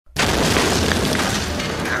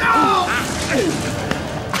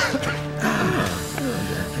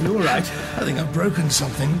You all right? I think I've broken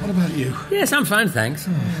something. What about you? Yes, I'm fine, thanks.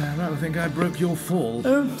 I rather think I broke your fall.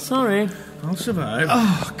 Oh, sorry. I'll survive.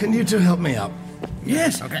 Oh, can you two help me up?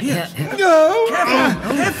 Yes, okay. Yes. Yeah. No!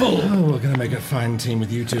 Careful! Oh, we're going to make a fine team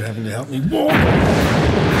with you two having to help me walk.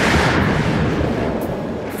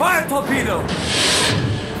 Fire torpedo!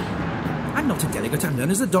 I'm not a delegate, I'm known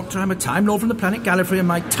as the Doctor. I'm a Time Lord from the planet Gallifrey, and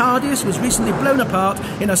my TARDIS was recently blown apart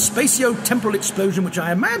in a spatio-temporal explosion which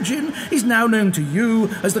I imagine is now known to you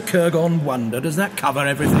as the Kurgon Wonder. Does that cover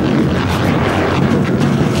everything?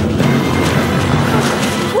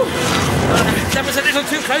 That was a little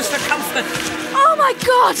too close for comfort. Oh my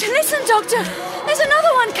God! Listen, Doctor! There's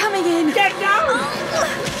another one coming in! Get down!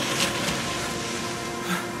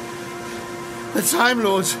 The Time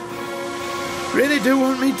Lords really do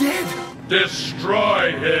want me dead.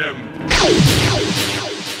 Destroy him!